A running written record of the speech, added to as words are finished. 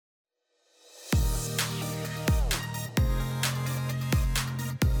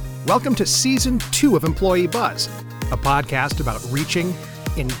Welcome to Season 2 of Employee Buzz, a podcast about reaching,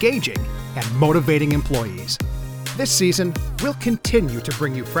 engaging, and motivating employees. This season, we'll continue to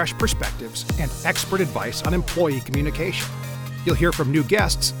bring you fresh perspectives and expert advice on employee communication. You'll hear from new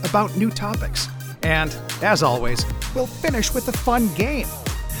guests about new topics. And, as always, we'll finish with a fun game.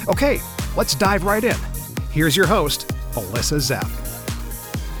 Okay, let's dive right in. Here's your host, Alyssa Zeff.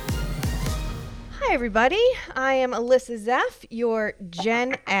 Hi, everybody. I am Alyssa Zeff, your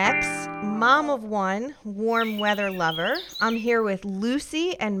Gen X, mom of one, warm weather lover. I'm here with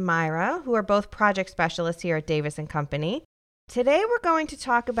Lucy and Myra, who are both project specialists here at Davis & Company. Today, we're going to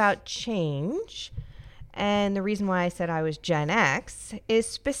talk about change. And the reason why I said I was Gen X is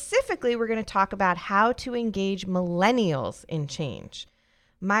specifically we're going to talk about how to engage millennials in change.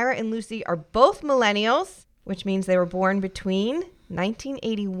 Myra and Lucy are both millennials, which means they were born between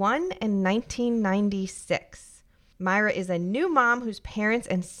 1981 and 1996. Myra is a new mom whose parents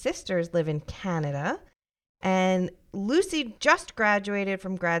and sisters live in Canada. And Lucy just graduated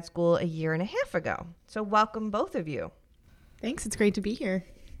from grad school a year and a half ago. So welcome both of you. Thanks. It's great to be here.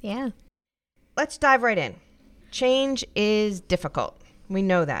 Yeah. Let's dive right in. Change is difficult. We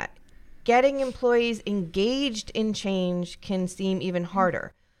know that. Getting employees engaged in change can seem even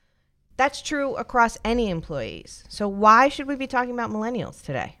harder. That's true across any employees. So why should we be talking about millennials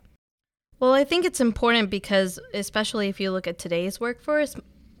today? Well, I think it's important because, especially if you look at today's workforce,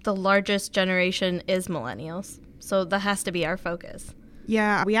 the largest generation is millennials. So that has to be our focus.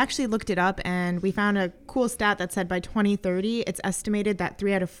 Yeah, we actually looked it up and we found a cool stat that said by 2030, it's estimated that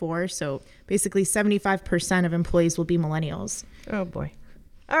 3 out of 4, so basically 75% of employees will be millennials. Oh, boy.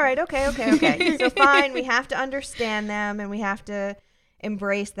 All right, okay. So fine, we have to understand them and we have to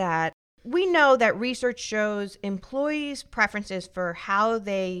embrace that. We know that research shows employees' preferences for how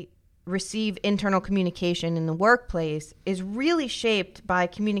they receive internal communication in the workplace is really shaped by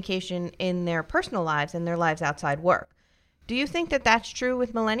communication in their personal lives and their lives outside work. Do you think that that's true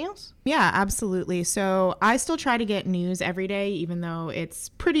with millennials? Yeah, absolutely. So I still try to get news every day, even though it's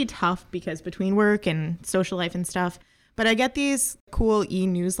pretty tough because between work and social life and stuff. But I get these cool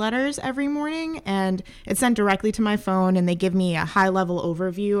e-newsletters every morning, and it's sent directly to my phone, and they give me a high-level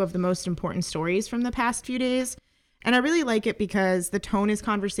overview of the most important stories from the past few days. And I really like it because the tone is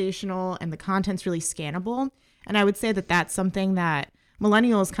conversational and the content's really scannable. And I would say that that's something that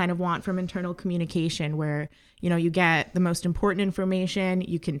millennials kind of want from internal communication, where, you know, you get the most important information,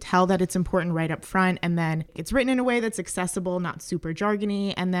 you can tell that it's important right up front, and then it's written in a way that's accessible, not super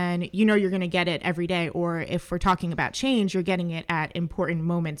jargony, and then you know you're going to get it every day. Or if we're talking about change, you're getting it at important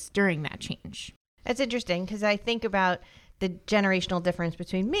moments during that change. That's interesting because I think about the generational difference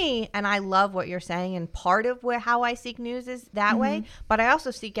between me, and I love what you're saying, and part of how I seek news is that way, but I also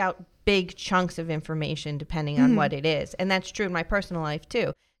seek out big chunks of information depending on what it is. And that's true in my personal life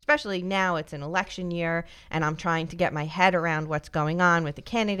too. Especially now it's an election year and I'm trying to get my head around what's going on with the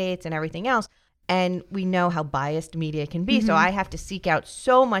candidates and everything else. And we know how biased media can be. So I have to seek out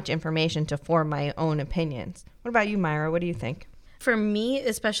so much information to form my own opinions. What about you, Myra? What do you think? For me,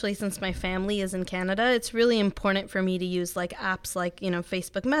 especially since my family is in Canada, it's really important for me to use like apps like,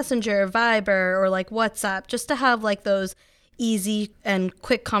 Facebook Messenger, Viber, or like WhatsApp, just to have like those easy and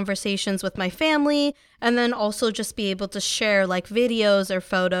quick conversations with my family, and then also just be able to share like videos or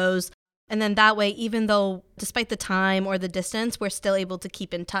photos. And then that way, even though despite the time or the distance, we're still able to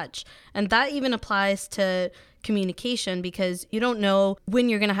keep in touch. And that even applies to communication because you don't know when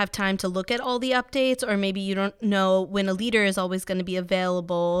you're going to have time to look at all the updates, or maybe you don't know when a leader is always going to be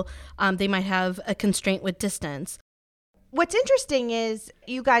available. They might have a constraint with distance. What's interesting is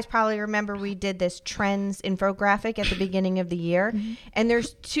you guys probably remember we did this trends infographic at the beginning of the year. And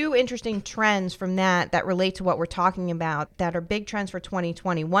there's 2 interesting trends from that relate to what we're talking about that are big trends for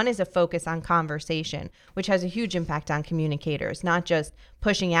 2020. One is a focus on conversation, which has a huge impact on communicators, not just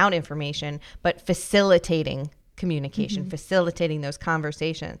pushing out information, but facilitating communication, facilitating those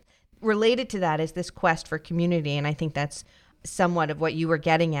conversations. Related to that is this quest for community. And I think that's somewhat of what you were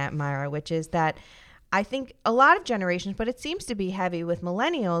getting at, Myra, which is that I think a lot of generations, but it seems to be heavy with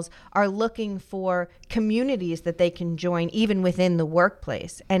millennials, are looking for communities that they can join even within the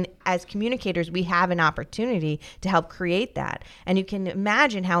workplace. And as communicators, we have an opportunity to help create that. And you can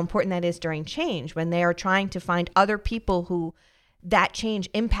imagine how important that is during change when they are trying to find other people who that change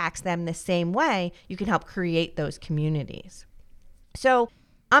impacts them the same way. You can help create those communities. So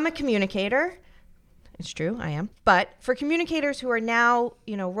I'm a communicator. It's true, I am. But for communicators who are now,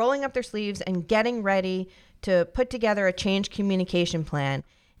 rolling up their sleeves and getting ready to put together a change communication plan,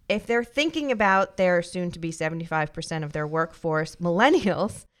 if they're thinking about their soon to be 75% of their workforce,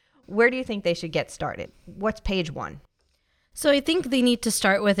 millennials, where do you think they should get started? What's page 1? So I think they need to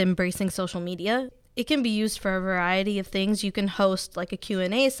start with embracing social media. It can be used for a variety of things. You can host like a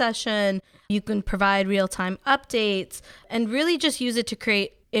Q&A session. You can provide real-time updates and really just use it to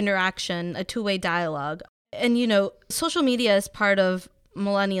create interaction, a two-way dialogue. And, social media is part of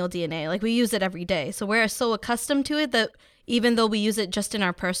millennial DNA. Like, we use it every day. So we're so accustomed to it that even though we use it just in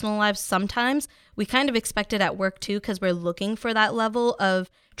our personal lives sometimes, we kind of expect it at work too, because we're looking for that level of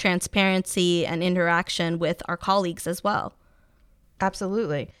transparency and interaction with our colleagues as well.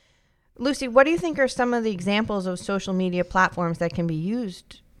 Absolutely. Lucy, what do you think are some of the examples of social media platforms that can be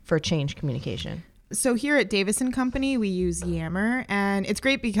used for change communication? So here at Davis & Company, we use Yammer, and it's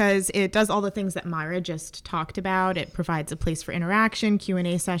great because it does all the things that Myra just talked about. It provides a place for interaction,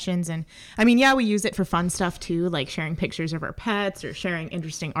 Q&A sessions, and we use it for fun stuff too, like sharing pictures of our pets or sharing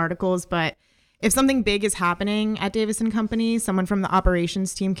interesting articles. But if something big is happening at Davis & Company, someone from the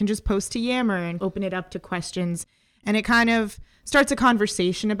operations team can just post to Yammer and open it up to questions, and it kind of starts a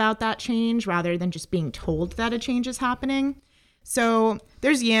conversation about that change rather than just being told that a change is happening. So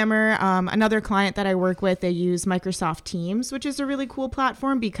there's Yammer. Another client that I work with, they use Microsoft Teams, which is a really cool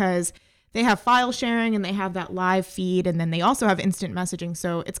platform because they have file sharing and they have that live feed, and then they also have instant messaging.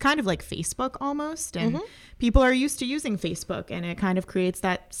 So it's kind of like Facebook almost, and people are used to using Facebook, and it kind of creates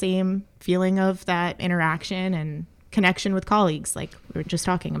that same feeling of that interaction and connection with colleagues like we were just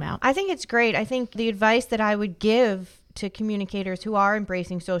talking about. I think it's great. I think the advice that I would give to communicators who are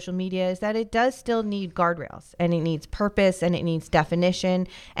embracing social media is that it does still need guardrails, and it needs purpose, and it needs definition,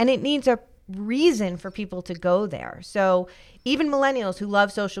 and it needs a reason for people to go there. So even millennials who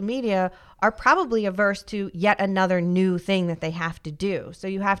love social media are probably averse to yet another new thing that they have to do. So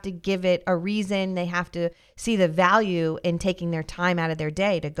you have to give it a reason. They have to see the value in taking their time out of their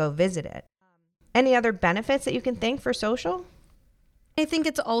day to go visit it. Any other benefits that you can think for social? I think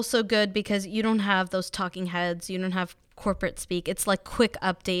it's also good because you don't have those talking heads. You don't have corporate speak. It's like quick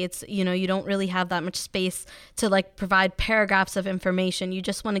updates. You don't really have that much space to like provide paragraphs of information. You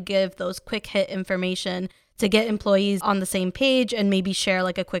just want to give those quick hit information to get employees on the same page and maybe share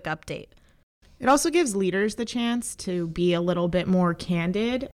like a quick update. It also gives leaders the chance to be a little bit more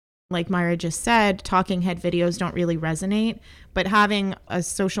candid. Like Myra just said, talking head videos don't really resonate, but having a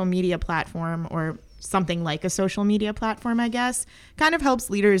social media platform or something like a social media platform, I guess, kind of helps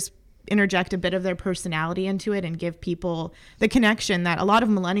leaders interject a bit of their personality into it and give people the connection that a lot of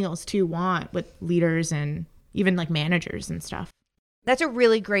millennials too want with leaders and even like managers and stuff. That's a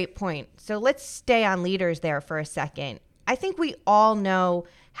really great point. So let's stay on leaders there for a second. I think we all know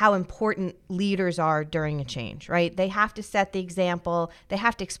how important leaders are during a change, right? They have to set the example. They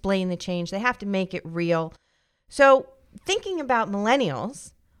have to explain the change. They have to make it real. So thinking about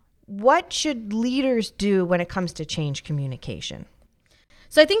millennials, what should leaders do when it comes to change communication?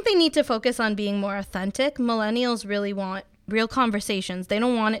 So I think they need to focus on being more authentic. Millennials really want real conversations. They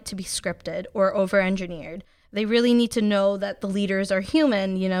don't want it to be scripted or over-engineered. They really need to know that the leaders are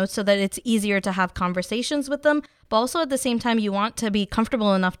human, so that it's easier to have conversations with them. But also at the same time, you want to be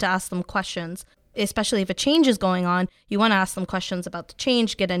comfortable enough to ask them questions, especially if a change is going on. You want to ask them questions about the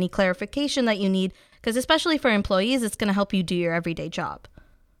change, get any clarification that you need, because especially for employees, it's going to help you do your everyday job.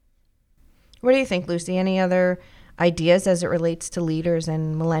 What do you think, Lucy? Any other ideas as it relates to leaders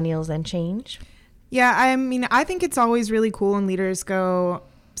and millennials and change? Yeah, I think it's always really cool when leaders go,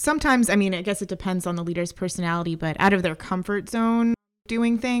 sometimes, I guess it depends on the leader's personality, but out of their comfort zone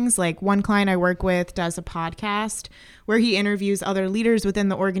doing things. Like one client I work with does a podcast where he interviews other leaders within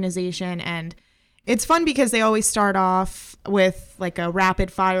the organization, and it's fun because they always start off with like a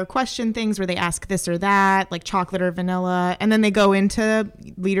rapid fire question things where they ask this or that, like chocolate or vanilla, and then they go into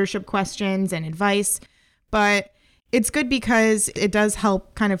leadership questions and advice. But it's good because it does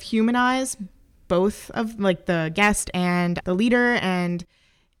help kind of humanize both of like the guest and the leader, and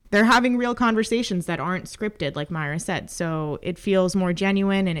they're having real conversations that aren't scripted, like Myra said. So it feels more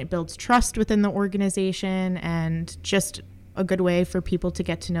genuine and it builds trust within the organization, and just a good way for people to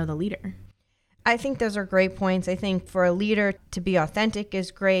get to know the leader. I think those are great points. I think for a leader to be authentic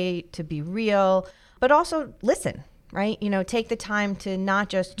is great, to be real, but also listen, right? Take the time to not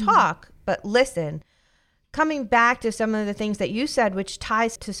just talk, but listen. Coming back to some of the things that you said, which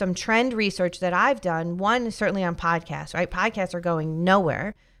ties to some trend research that I've done, one is certainly on podcasts, right? Podcasts are going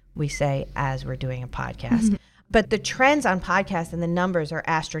nowhere, we say, as we're doing a podcast. But the trends on podcasts and the numbers are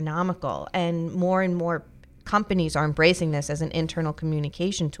astronomical, and more companies are embracing this as an internal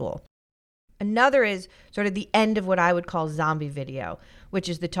communication tool. Another is sort of the end of what I would call zombie video, which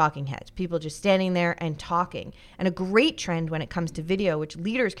is the talking heads, people just standing there and talking. And a great trend when it comes to video, which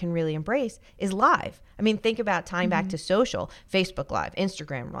leaders can really embrace, is live. I mean, think about tying back to social, Facebook Live,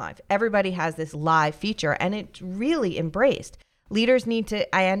 Instagram Live. Everybody has this live feature, and it's really embraced. Leaders need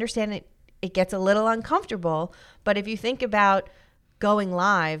to, I understand it gets a little uncomfortable, but if you think about going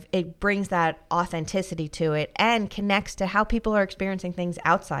live, it brings that authenticity to it and connects to how people are experiencing things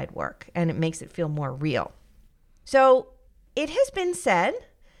outside work, and it makes it feel more real. So it has been said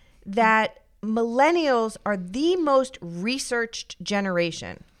that millennials are the most researched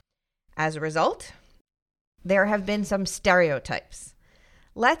generation. As a result, there have been some stereotypes.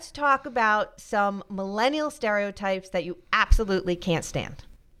 Let's talk about some millennial stereotypes that you absolutely can't stand.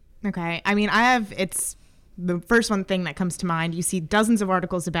 Okay. I mean, it's the first one thing that comes to mind. You see dozens of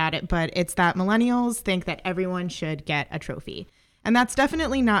articles about it, but it's that millennials think that everyone should get a trophy. And that's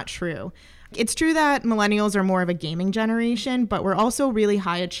definitely not true. It's true that millennials are more of a gaming generation, but we're also really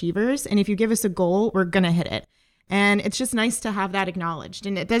high achievers. And if you give us a goal, we're going to hit it. And it's just nice to have that acknowledged.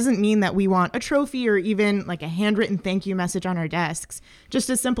 And it doesn't mean that we want a trophy or even like a handwritten thank you message on our desks. Just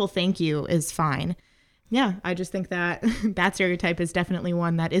a simple thank you is fine. Yeah, I just think that that stereotype is definitely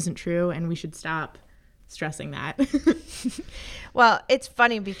one that isn't true, and we should stop stressing that. Well, it's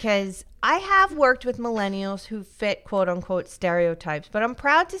funny because I have worked with millennials who fit quote unquote stereotypes, but I'm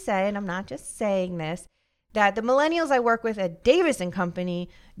proud to say, and I'm not just saying this, that the millennials I work with at Davis & Company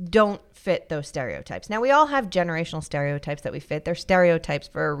don't fit those stereotypes. Now, we all have generational stereotypes that we fit. They're stereotypes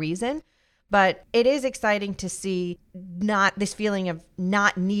for a reason, but it is exciting to see not this feeling of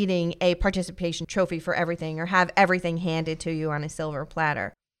not needing a participation trophy for everything or have everything handed to you on a silver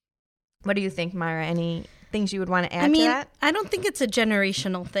platter. What do you think, Myra? Any things you would want to add to that? I don't think it's a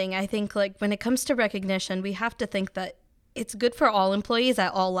generational thing. I think like when it comes to recognition, we have to think that it's good for all employees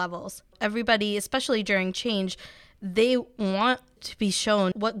at all levels. Everybody, especially during change, they want to be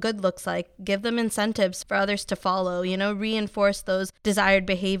shown what good looks like. Give them incentives for others to follow, reinforce those desired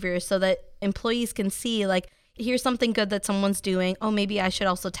behaviors so that employees can see like, here's something good that someone's doing. Oh, maybe I should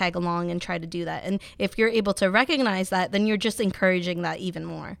also tag along and try to do that. And if you're able to recognize that, then you're just encouraging that even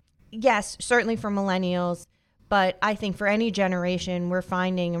more. Yes, certainly for millennials, but I think for any generation, we're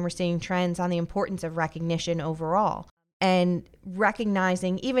finding and we're seeing trends on the importance of recognition overall. And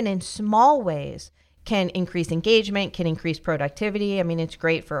recognizing, even in small ways, can increase engagement, can increase productivity. I mean, it's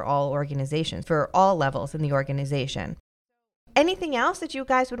great for all organizations, for all levels in the organization. Anything else that you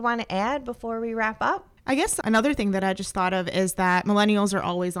guys would want to add before we wrap up? I guess another thing that I just thought of is that millennials are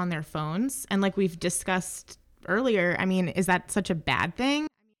always on their phones. And like we've discussed earlier, I mean, is that such a bad thing?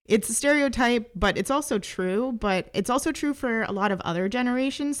 It's a stereotype, but it's also true. But it's also true for a lot of other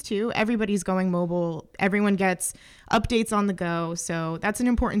generations, too. Everybody's going mobile. Everyone gets updates on the go. So that's an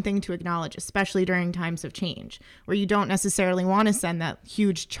important thing to acknowledge, especially during times of change, where you don't necessarily want to send that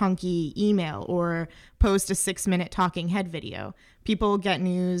huge, chunky email or post a 6-minute talking head video. People get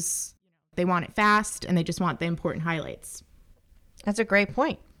news. They want it fast, and they just want the important highlights. That's a great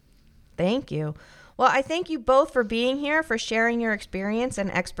point. Thank you. Well, I thank you both for being here, for sharing your experience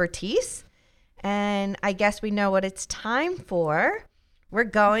and expertise. And I guess we know what it's time for. We're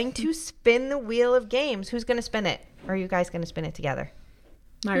going to spin the wheel of games. Who's going to spin it? Or are you guys going to spin it together?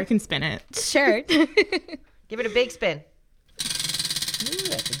 Myra can spin it. Sure. Give it a big spin. Ooh,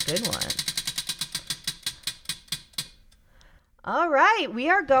 that's a good one. All right, we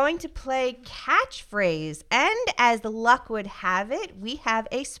are going to play catchphrase. And as the luck would have it, we have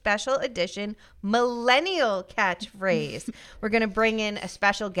a special edition millennial catchphrase. We're going to bring in a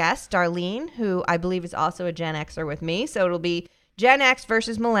special guest, Darlene, who I believe is also a Gen Xer with me. So it'll be Gen X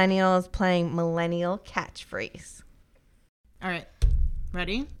versus millennials playing millennial catchphrase. All right.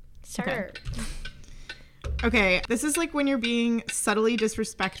 Ready? Sure. Okay, this is like when you're being subtly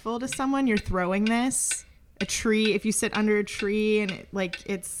disrespectful to someone, you're throwing this. A tree, if you sit under a tree and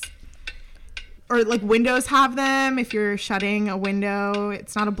or like windows have them, if you're shutting a window,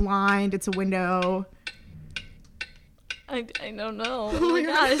 it's not a blind, it's a window. I don't know. Oh my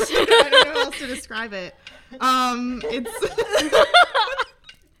gosh. I don't know how else to describe it. It's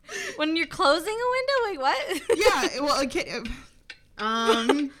when you're closing a window, wait, what? Yeah, well, okay.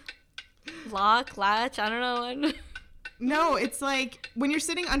 Lock, latch, I don't know. No, it's like when you're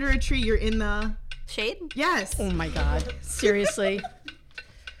sitting under a tree, you're in the shade? Yes. Oh my God. Seriously.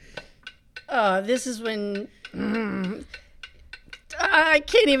 This is when I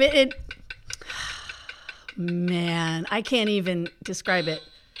can't even man, I can't even describe it.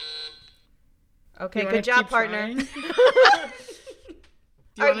 Okay, good job, partner.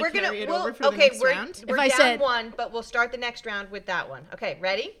 All right, we're gonna we're down said, one, but we'll start the next round with that one. Okay,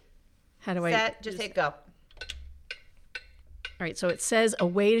 ready? How do I set? Just hit go. right, so it says a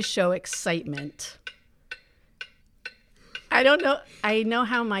way to show excitement. I don't know. I know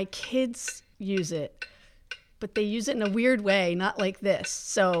how my kids use it, but they use it in a weird way, not like this.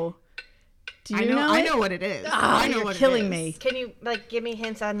 So, do you know? I know what it is. Oh, I know you're what killing it is. me. Can you give me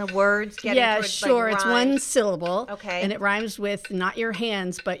hints on the words? Yeah, towards, sure. It's one rhymes? syllable. Okay. And it rhymes with not your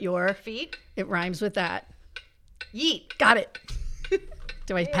hands, but your Feet. It rhymes with that. Yeet. Got it.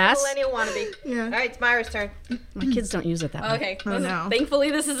 Do I pass? Millennial wannabe. Yeah. All right, it's Myra's turn. My kids don't use it that way. Okay. Oh, no.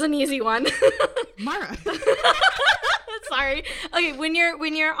 Thankfully, this is an easy one. Mara. Sorry. Okay, when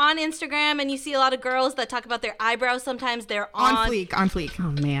you're on Instagram and you see a lot of girls that talk about their eyebrows, sometimes they're On fleek.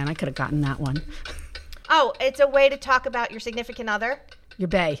 Oh man, I could have gotten that one. Oh, it's a way to talk about your significant other. Your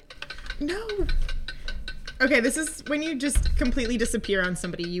bae. No. Okay, this is when you just completely disappear on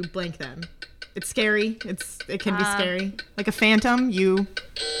somebody. You blank them. It's scary. It can be scary. Like a phantom. You.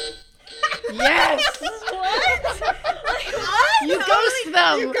 Yes. You ghost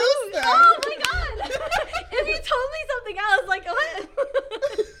them. You ghost them. Oh my god! If you told me something else, like what?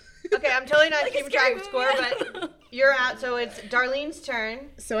 Okay, I'm totally not keeping track of scary score, movie. but you're out. So it's Darlene's turn.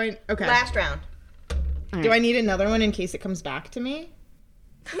 So okay. Last round. Do I need another one in case it comes back to me?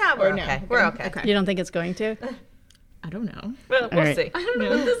 No, we're Or no? okay. We're okay. Okay. You don't think it's going to? I don't know. We'll right. see. I don't know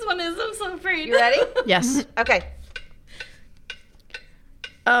what this one is. I'm so afraid. You ready? Yes. Okay.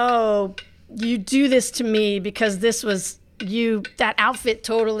 Oh, you do this to me because this was that outfit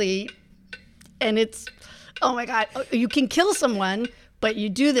totally, and it's, oh my God, you can kill someone, but you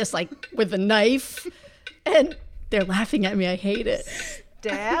do this like with a knife, and they're laughing at me. I hate it.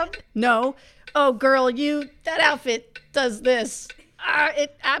 Dab. No. Oh, girl, that outfit does this.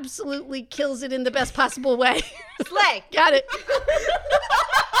 It absolutely kills it in the best possible way. Slay. Got it.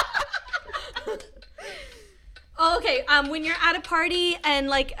 Oh, okay. When you're at a party and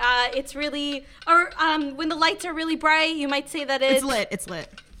like it's really, or when the lights are really bright, you might say that It's lit. It's lit.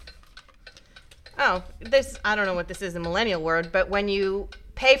 Oh, I don't know what this is in millennial word, but when you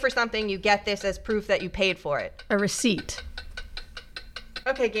pay for something, you get this as proof that you paid for it. A receipt.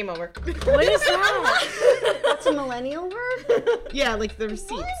 Okay, game over. What is that? That's a millennial word? Yeah, like the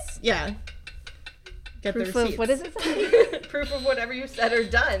receipts. Yeah. Get Proof the receipts. of, what is it? Proof of whatever you said or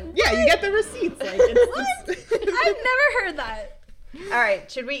done. Yeah, you get the receipts. Like, it's I've never heard that. All right,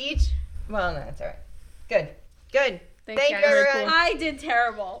 should we each? Well, no, that's all right. Good. Thanks, Thank you, guys. Very everyone. I did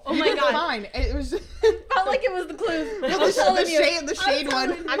terrible. Oh my god. fine. It was Felt like it was the clues. the shade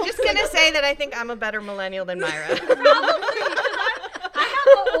one. I'm just going to say that I think I'm a better millennial than Myra. I have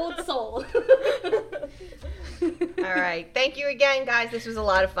an old soul. All right. Thank you again, guys. This was a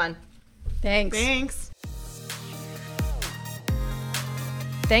lot of fun. Thanks. Thanks.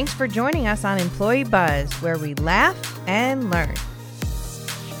 Thanks for joining us on Employee Buzz, where we laugh and learn.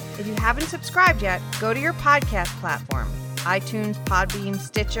 If you haven't subscribed yet, go to your podcast platform, iTunes, Podbean,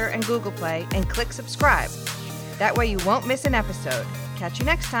 Stitcher, and Google Play, and click subscribe. That way you won't miss an episode. Catch you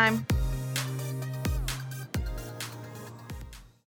next time.